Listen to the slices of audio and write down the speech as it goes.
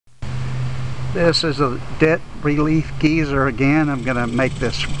This is a debt relief geezer again. I'm going to make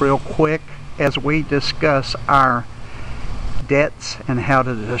this real quick as we discuss our debts and how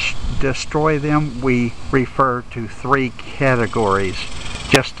to destroy them. We refer to three categories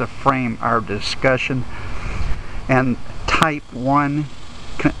just to frame our discussion. And type 1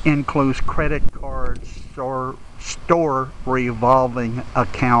 includes credit cards, store revolving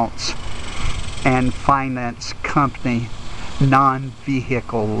accounts, and finance company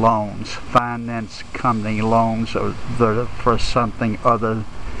non-vehicle loans. Finance company loans are for something other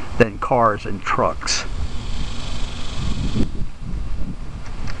than cars and trucks.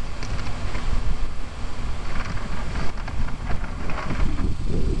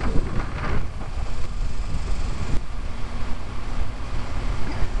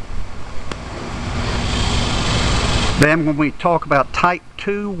 Then when we talk about type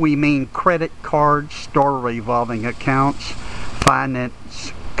 2, we mean credit cards, store revolving accounts,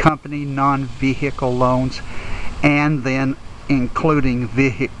 finance company non-vehicle loans, and then including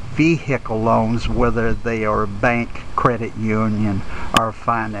vehicle loans, whether they are bank, credit union, or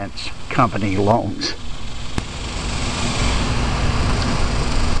finance company loans.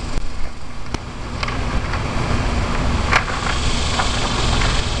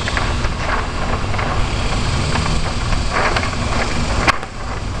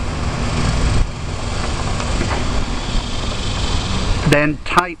 Then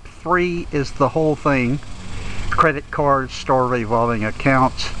type 3 is the whole thing: credit cards, store revolving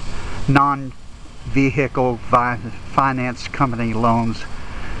accounts, non-vehicle finance company loans,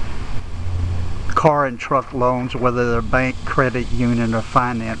 car and truck loans, whether they're bank, credit union, or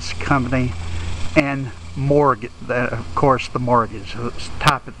finance company, and mortgage. Of course, the mortgage.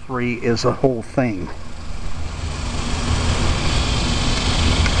 Type 3 is the whole thing.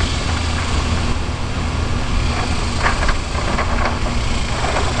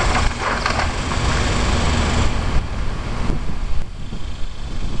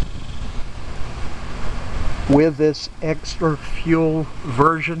 With this extra fuel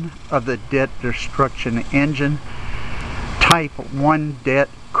version of the debt destruction engine, type 1 debt,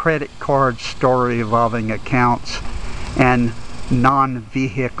 credit cards, store revolving accounts, and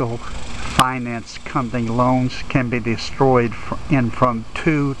non-vehicle finance company loans can be destroyed in from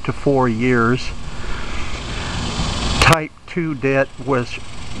 2 to 4 years. Type 2 debt,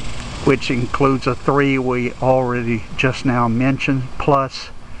 which includes a 3 we already just now mentioned, plus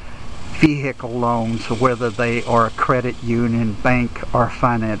vehicle loans, whether they are a credit union, bank, or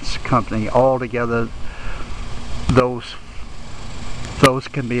finance company. Altogether, those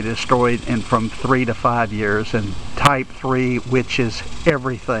can be destroyed in from 3 to 5 years. And type 3, which is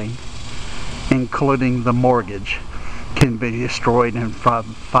everything, including the mortgage, can be destroyed in from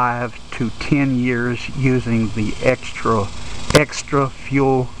 5 to 10 years using the extra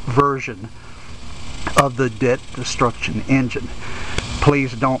fuel version of the debt destruction engine.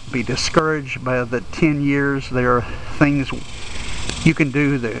 Please don't be discouraged by the 10 years. There are things you can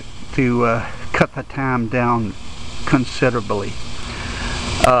do to cut the time down considerably.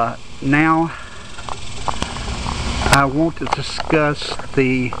 Now I want to discuss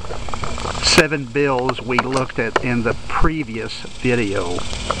the 7 bills we looked at in the previous video.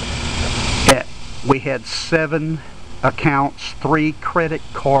 We had 7 accounts, 3 credit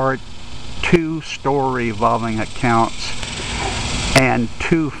card, 2 store revolving accounts, and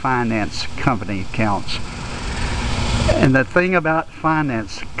 2 finance company accounts. And the thing about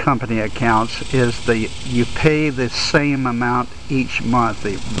finance company accounts is you pay the same amount each month.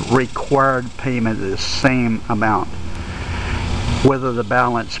 The required payment is the same amount. Whether the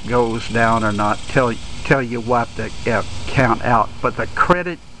balance goes down or not, till you wipe the account out. But the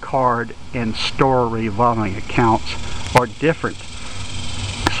credit card and store revolving accounts are different.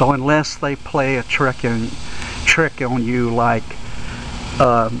 So unless they play a trick on you, like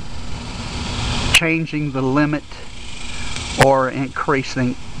changing the limit or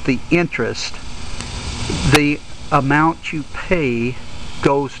increasing the interest, the amount you pay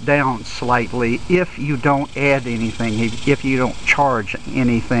goes down slightly if you don't add anything, if you don't charge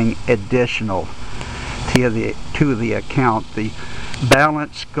anything additional to the account. The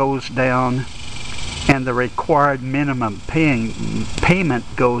balance goes down and the required minimum payment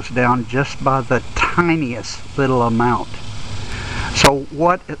goes down just by the tiniest little amount. So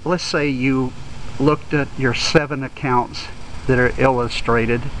let's say you looked at your 7 accounts that were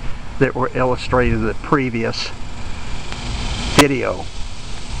illustrated in the previous video,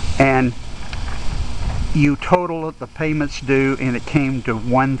 and you totaled the payments due and it came to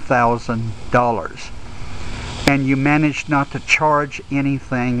 $1,000, and you managed not to charge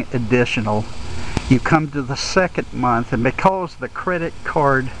anything additional. You come to the second month, and because the credit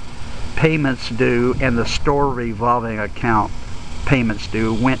card payments due and the store revolving account payments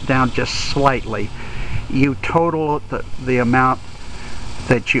due went down just slightly, you total the amount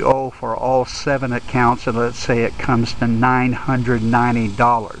that you owe for all 7 accounts, and let's say it comes to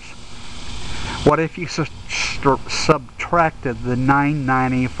 $990. What if you subtracted the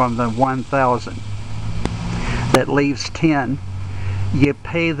 $990 from the $1,000? That leaves 10. You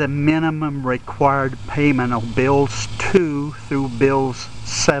pay the minimum required payment on bills 2 through bills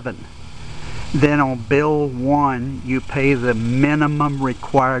 7. Then on bill 1 you pay the minimum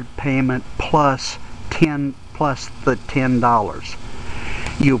required payment plus the $10.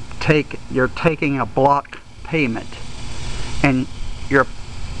 You're taking a block payment and you're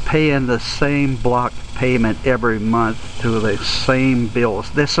paying the same block payment every month to the same bills.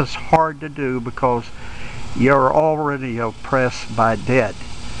 This is hard to do because you're already oppressed by debt,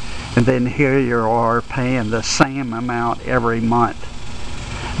 and then here you are paying the same amount every month.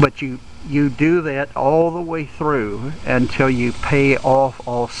 But you do that all the way through until you pay off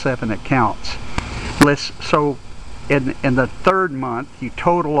all 7 accounts. So in the 3rd month you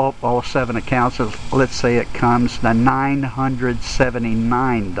total up all 7 accounts. Let's say it comes to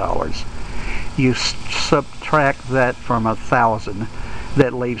 $979. You subtract that from 1,000.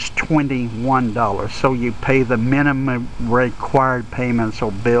 That leaves $21. So you pay the minimum required payments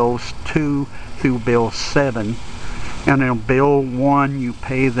on bills 2 through bill 7, and on bill 1 you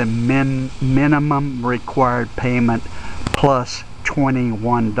pay the minimum required payment plus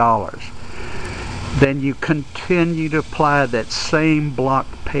 $21. Then you continue to apply that same block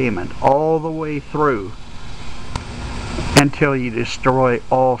payment all the way through until you destroy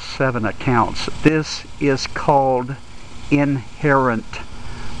all 7 accounts. This is called inherent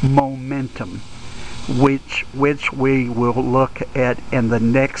momentum, which we will look at in the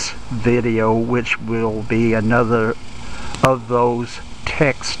next video, which will be another of those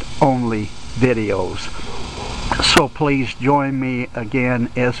text only videos. So please join me again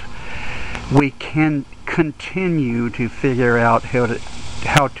as we can continue to figure out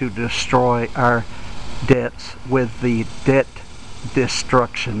how to destroy our debts with the debt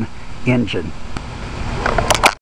destruction engine.